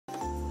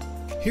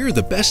Here are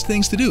the best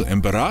things to do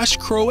in Brač,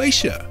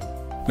 Croatia.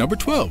 Number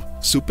 12.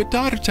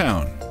 Supetar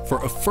town.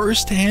 For a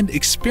first-hand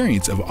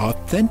experience of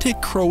authentic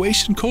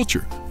Croatian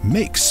culture,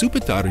 make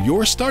Supetar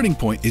your starting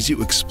point as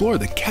you explore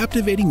the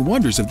captivating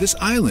wonders of this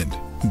island.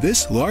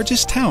 This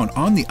largest town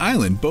on the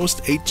island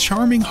boasts a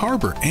charming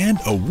harbor and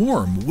a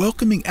warm,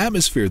 welcoming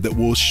atmosphere that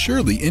will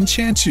surely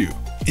enchant you.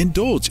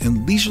 Indulge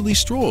in leisurely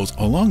strolls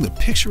along the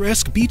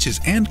picturesque beaches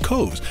and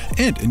coves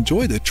and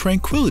enjoy the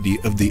tranquility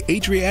of the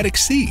Adriatic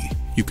Sea.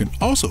 You can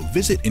also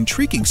visit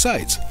intriguing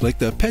sites like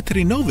the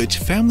Petrinović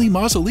family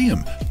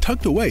mausoleum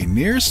tucked away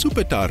near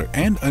Supetar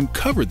and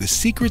uncover the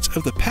secrets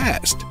of the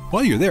past.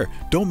 While you're there,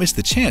 don't miss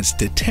the chance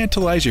to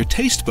tantalize your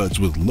taste buds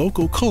with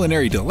local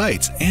culinary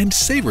delights and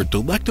savor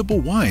delectable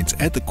wines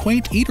at the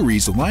quaint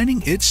eateries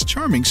lining its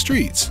charming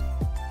streets.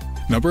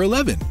 Number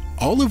 11.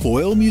 Olive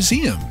Oil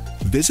Museum.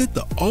 Visit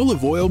the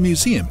Olive Oil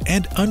Museum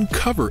and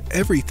uncover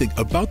everything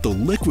about the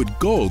liquid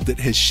gold that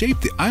has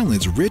shaped the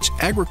island's rich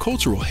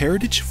agricultural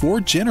heritage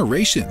for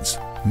generations.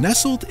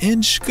 Nestled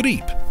in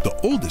Škrip, the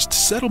oldest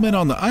settlement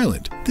on the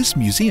island, this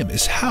museum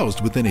is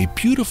housed within a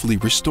beautifully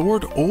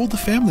restored old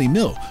family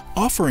mill,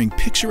 offering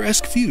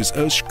picturesque views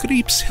of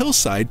Škrip's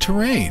hillside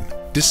terrain.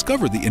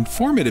 Discover the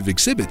informative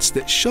exhibits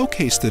that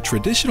showcase the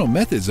traditional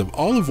methods of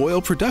olive oil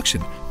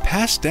production,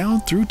 passed down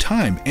through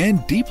time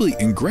and deeply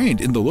ingrained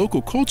in the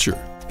local culture.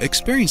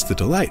 Experience the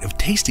delight of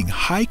tasting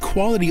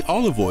high-quality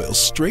olive oil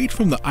straight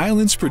from the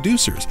island's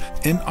producers,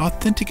 an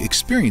authentic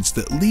experience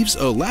that leaves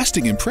a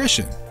lasting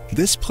impression.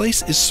 This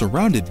place is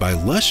surrounded by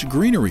lush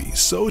greenery,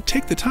 so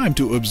take the time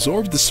to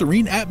absorb the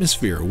serene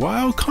atmosphere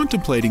while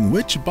contemplating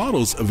which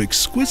bottles of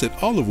exquisite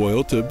olive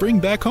oil to bring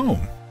back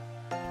home.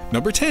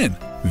 Number 10.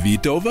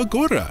 Vidova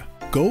Gora.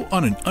 Go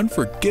on an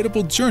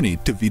unforgettable journey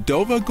to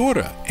Vidova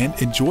Gora and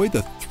enjoy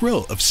the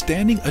thrill of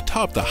standing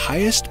atop the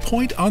highest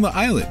point on the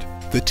island.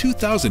 The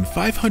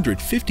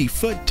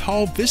 2,550-foot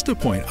tall Vista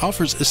Point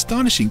offers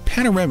astonishing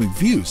panoramic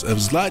views of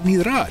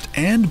Zlatni Rat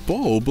and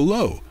Bol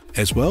below,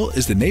 as well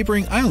as the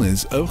neighboring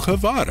islands of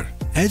Hvar.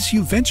 As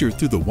you venture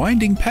through the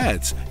winding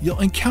paths, you'll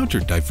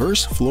encounter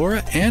diverse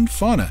flora and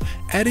fauna,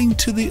 adding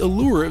to the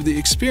allure of the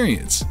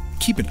experience.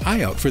 Keep an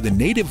eye out for the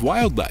native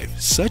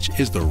wildlife, such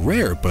as the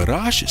rare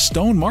Brač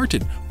stone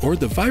marten or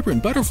the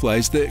vibrant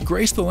butterflies that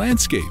grace the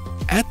landscape.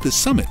 At the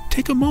summit,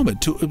 take a moment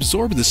to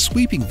absorb the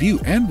sweeping view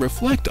and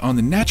reflect on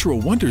the natural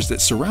wonders that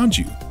surround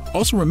you.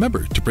 Also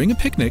remember to bring a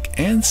picnic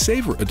and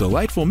savor a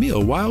delightful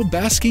meal while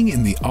basking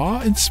in the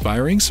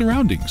awe-inspiring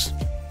surroundings.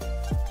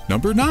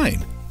 Number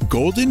 9.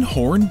 Golden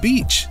Horn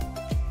Beach.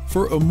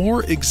 For a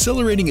more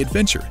exhilarating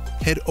adventure,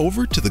 head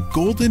over to the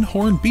Golden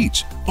Horn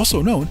Beach,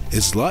 also known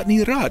as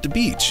Zlatni Rat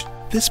Beach.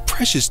 This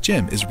precious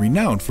gem is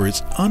renowned for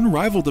its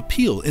unrivaled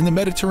appeal in the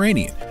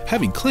Mediterranean,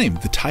 having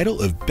claimed the title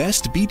of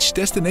Best Beach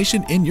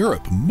Destination in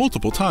Europe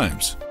multiple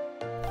times.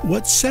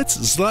 What sets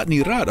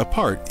Zlatni Rat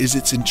apart is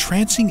its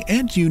entrancing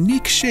and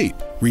unique shape,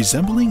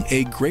 resembling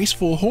a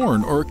graceful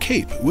horn or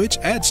cape, which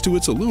adds to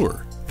its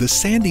allure. The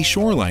sandy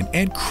shoreline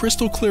and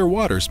crystal clear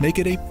waters make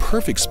it a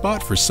perfect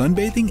spot for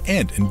sunbathing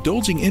and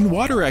indulging in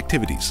water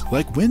activities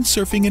like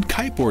windsurfing and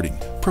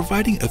kiteboarding,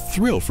 providing a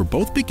thrill for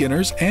both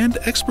beginners and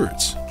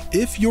experts.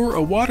 If you're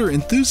a water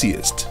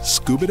enthusiast,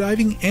 scuba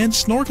diving and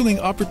snorkeling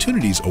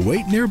opportunities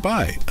await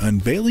nearby,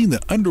 unveiling the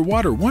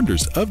underwater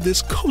wonders of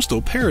this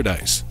coastal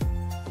paradise.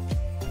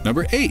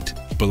 Number 8.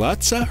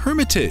 Blaca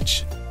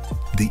Hermitage.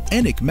 The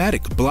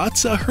enigmatic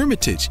Blaca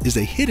Hermitage is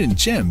a hidden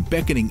gem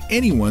beckoning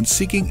anyone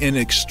seeking an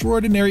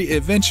extraordinary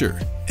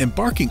adventure.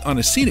 Embarking on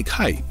a scenic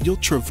hike, you'll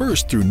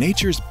traverse through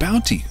nature's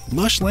bounty,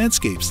 lush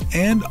landscapes,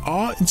 and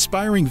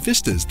awe-inspiring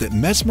vistas that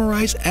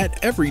mesmerize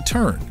at every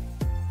turn.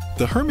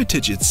 The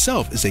Hermitage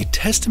itself is a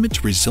testament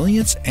to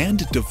resilience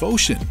and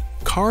devotion.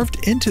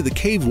 Carved into the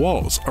cave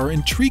walls are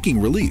intriguing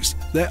reliefs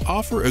that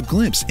offer a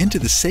glimpse into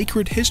the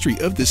sacred history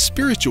of this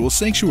spiritual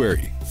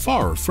sanctuary.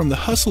 Far from the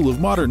hustle of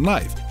modern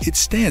life, it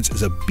stands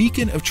as a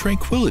beacon of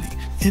tranquility,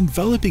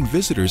 enveloping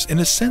visitors in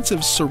a sense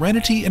of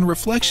serenity and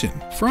reflection.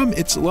 From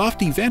its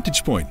lofty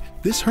vantage point,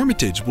 this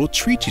hermitage will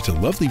treat you to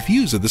lovely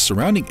views of the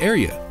surrounding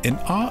area, an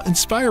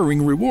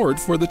awe-inspiring reward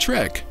for the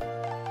trek.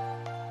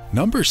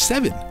 Number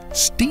 7.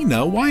 Stina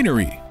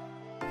Winery.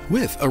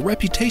 With a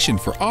reputation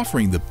for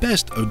offering the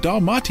best of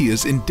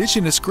Dalmatia's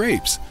indigenous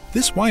grapes,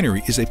 this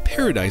winery is a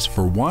paradise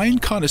for wine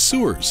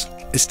connoisseurs.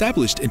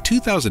 Established in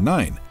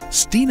 2009,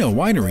 Stina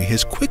Winery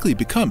has quickly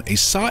become a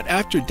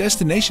sought-after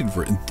destination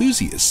for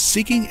enthusiasts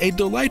seeking a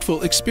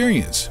delightful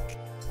experience.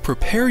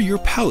 Prepare your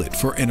palate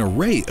for an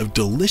array of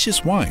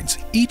delicious wines,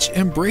 each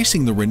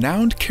embracing the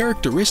renowned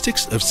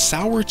characteristics of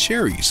sour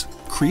cherries,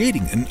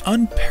 creating an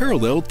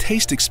unparalleled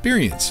taste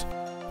experience.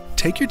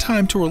 Take your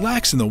time to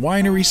relax in the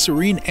winery's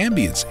serene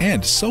ambience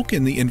and soak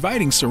in the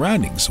inviting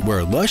surroundings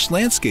where lush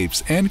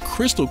landscapes and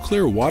crystal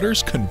clear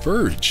waters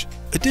converge.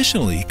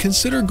 Additionally,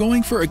 consider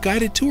going for a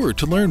guided tour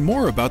to learn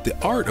more about the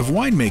art of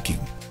winemaking.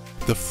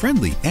 The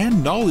friendly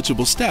and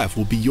knowledgeable staff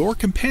will be your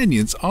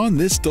companions on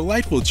this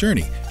delightful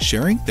journey,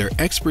 sharing their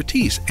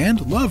expertise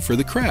and love for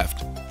the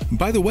craft.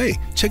 By the way,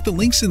 check the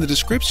links in the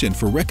description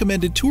for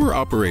recommended tour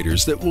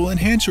operators that will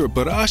enhance your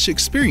Brač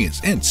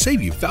experience and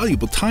save you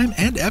valuable time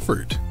and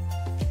effort.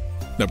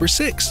 Number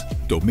 6.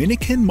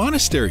 Dominican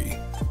Monastery.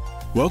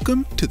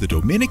 Welcome to the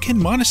Dominican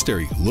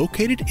Monastery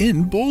located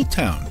in Bold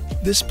Town.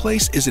 This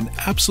place is an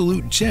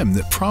absolute gem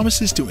that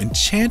promises to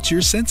enchant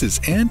your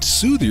senses and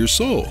soothe your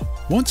soul.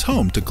 Once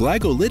home to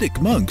Glagolitic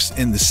monks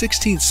in the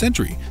 16th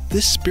century,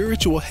 this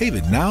spiritual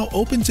haven now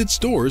opens its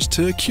doors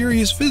to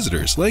curious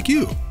visitors like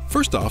you.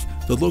 First off,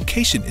 the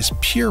location is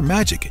pure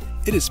magic.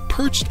 It is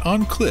perched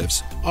on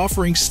cliffs,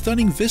 offering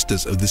stunning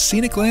vistas of the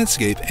scenic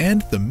landscape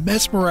and the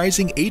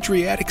mesmerizing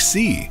Adriatic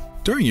Sea.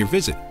 During your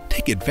visit,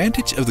 take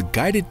advantage of the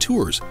guided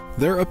tours.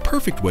 They're a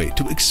perfect way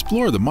to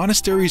explore the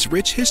monastery's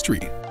rich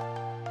history.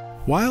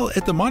 While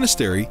at the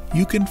monastery,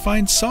 you can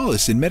find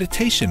solace in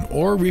meditation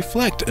or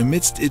reflect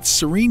amidst its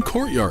serene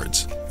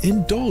courtyards.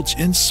 Indulge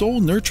in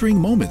soul-nurturing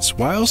moments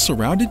while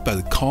surrounded by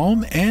the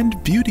calm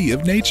and beauty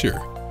of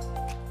nature.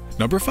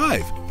 Number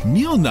 5.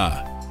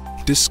 Milna.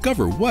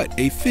 Discover what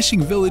a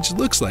fishing village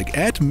looks like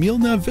at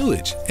Milna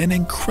Village, an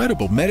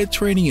incredible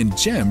Mediterranean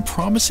gem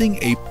promising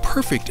a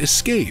perfect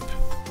escape.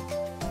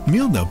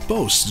 Milna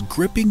boasts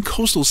gripping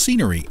coastal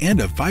scenery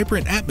and a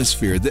vibrant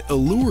atmosphere that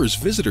allures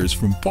visitors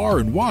from far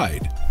and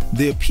wide.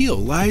 The appeal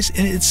lies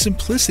in its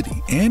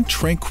simplicity and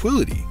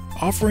tranquility,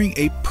 offering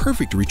a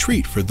perfect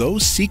retreat for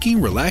those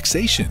seeking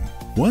relaxation.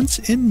 Once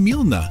in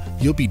Milna,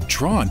 you'll be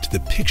drawn to the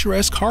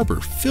picturesque harbor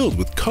filled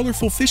with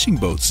colorful fishing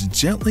boats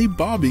gently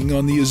bobbing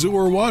on the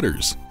azure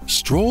waters.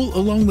 Stroll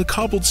along the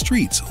cobbled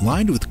streets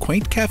lined with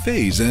quaint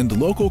cafes and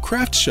local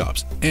craft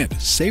shops, and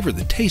savor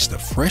the taste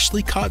of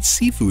freshly caught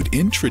seafood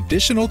in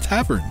traditional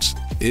taverns.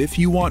 If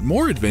you want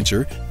more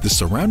adventure, the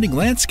surrounding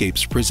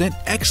landscapes present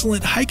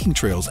excellent hiking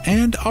trails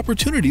and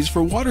opportunities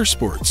for water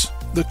sports.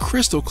 The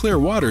crystal clear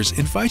waters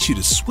invite you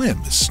to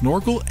swim,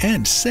 snorkel,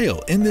 and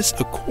sail in this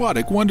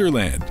aquatic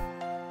wonderland.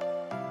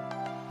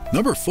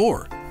 Number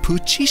 4.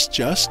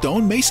 Pašticada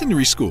Stone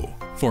Masonry School.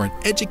 For an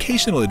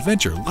educational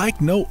adventure like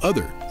no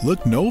other,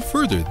 look no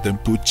further than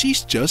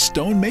Pašticada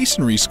Stone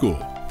Masonry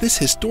School. This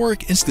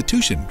historic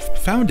institution,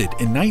 founded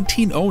in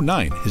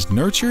 1909, has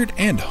nurtured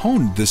and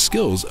honed the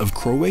skills of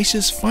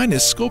Croatia's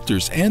finest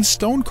sculptors and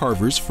stone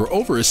carvers for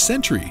over a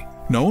century.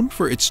 Known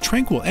for its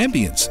tranquil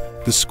ambience,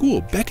 the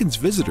school beckons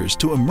visitors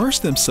to immerse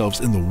themselves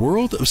in the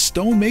world of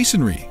stone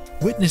masonry.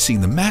 Witnessing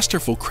the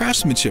masterful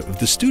craftsmanship of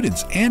the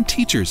students and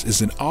teachers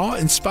is an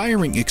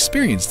awe-inspiring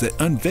experience that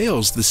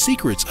unveils the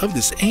secrets of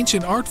this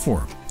ancient art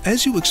form.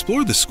 As you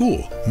explore the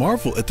school,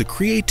 marvel at the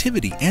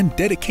creativity and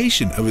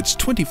dedication of its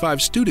 25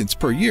 students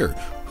per year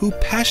who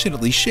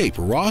passionately shape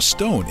raw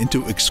stone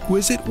into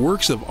exquisite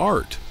works of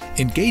art.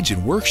 Engage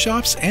in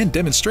workshops and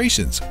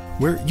demonstrations,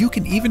 where you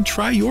can even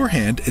try your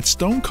hand at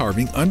stone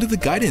carving under the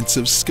guidance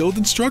of skilled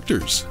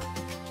instructors.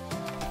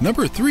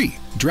 Number 3.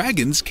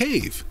 Dragon's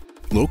Cave.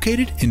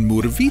 Located in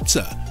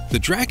Murvica, the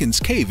Dragon's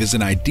Cave is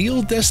an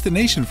ideal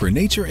destination for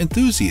nature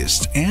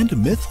enthusiasts and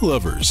myth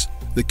lovers.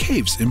 The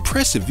cave's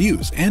impressive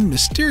views and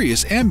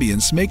mysterious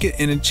ambience make it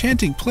an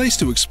enchanting place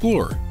to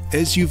explore.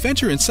 As you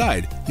venture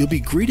inside, you'll be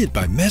greeted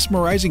by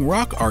mesmerizing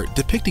rock art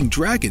depicting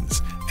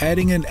dragons,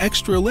 adding an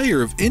extra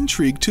layer of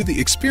intrigue to the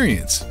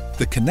experience.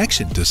 The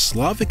connection to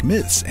Slavic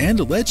myths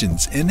and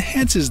legends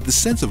enhances the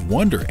sense of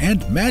wonder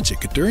and magic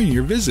during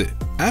your visit.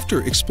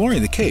 After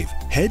exploring the cave,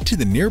 head to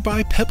the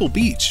nearby Pebble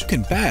Beach. You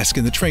can bask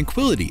in the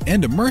tranquility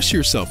and immerse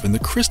yourself in the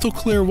crystal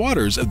clear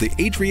waters of the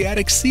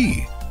Adriatic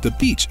Sea. The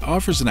beach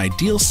offers an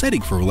ideal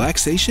setting for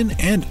relaxation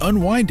and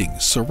unwinding,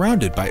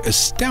 surrounded by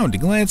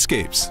astounding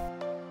landscapes.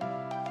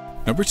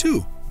 Number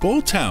 2.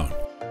 Bold Town.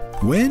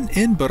 When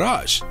in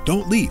Brač,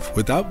 don't leave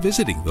without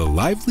visiting the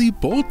lively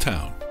Bold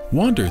Town.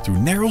 Wander through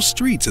narrow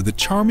streets of the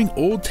charming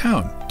old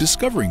town,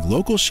 discovering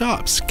local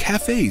shops,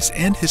 cafes,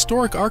 and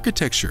historic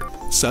architecture,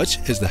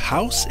 such as the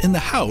House in the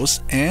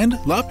House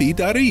and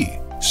Lapidary.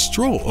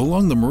 Stroll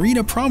along the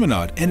Marina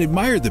Promenade and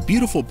admire the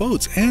beautiful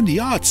boats and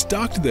yachts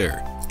docked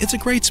there. It's a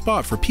great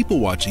spot for people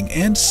watching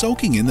and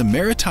soaking in the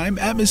maritime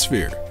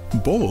atmosphere.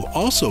 Bol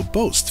also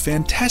boasts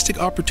fantastic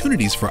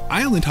opportunities for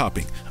island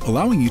hopping,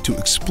 allowing you to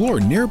explore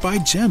nearby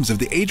gems of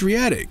the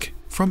Adriatic.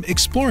 From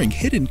exploring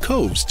hidden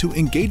coves to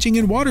engaging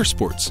in water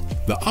sports,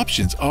 the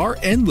options are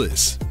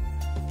endless.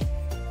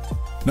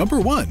 Number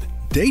 1.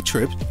 Day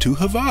Trip to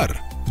Hvar.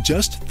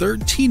 Just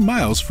 13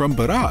 miles from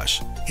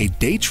Brač, a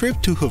day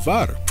trip to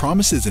Hvar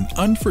promises an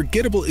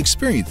unforgettable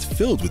experience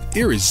filled with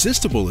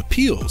irresistible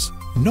appeals.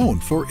 Known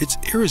for its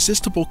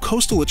irresistible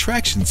coastal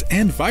attractions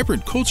and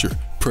vibrant culture,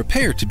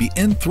 prepare to be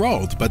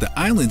enthralled by the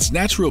island's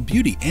natural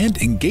beauty and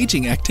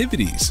engaging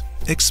activities.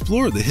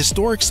 Explore the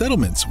historic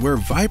settlements where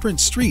vibrant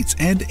streets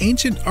and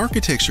ancient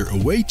architecture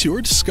await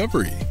your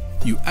discovery.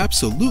 You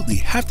absolutely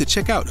have to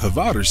check out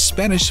Hvar's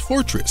Spanish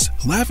fortress,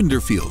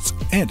 lavender fields,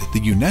 and the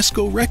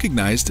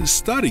UNESCO-recognized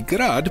Stari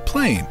Grad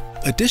plain.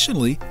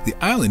 Additionally, the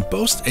island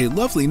boasts a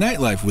lovely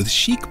nightlife with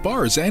chic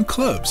bars and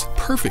clubs,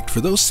 perfect for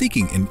those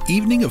seeking an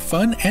evening of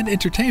fun and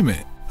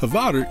entertainment.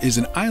 Hvar is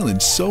an island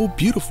so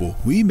beautiful,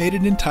 we made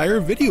an entire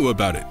video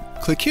about it.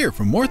 Click here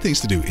for more things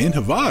to do in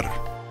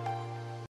Hvar.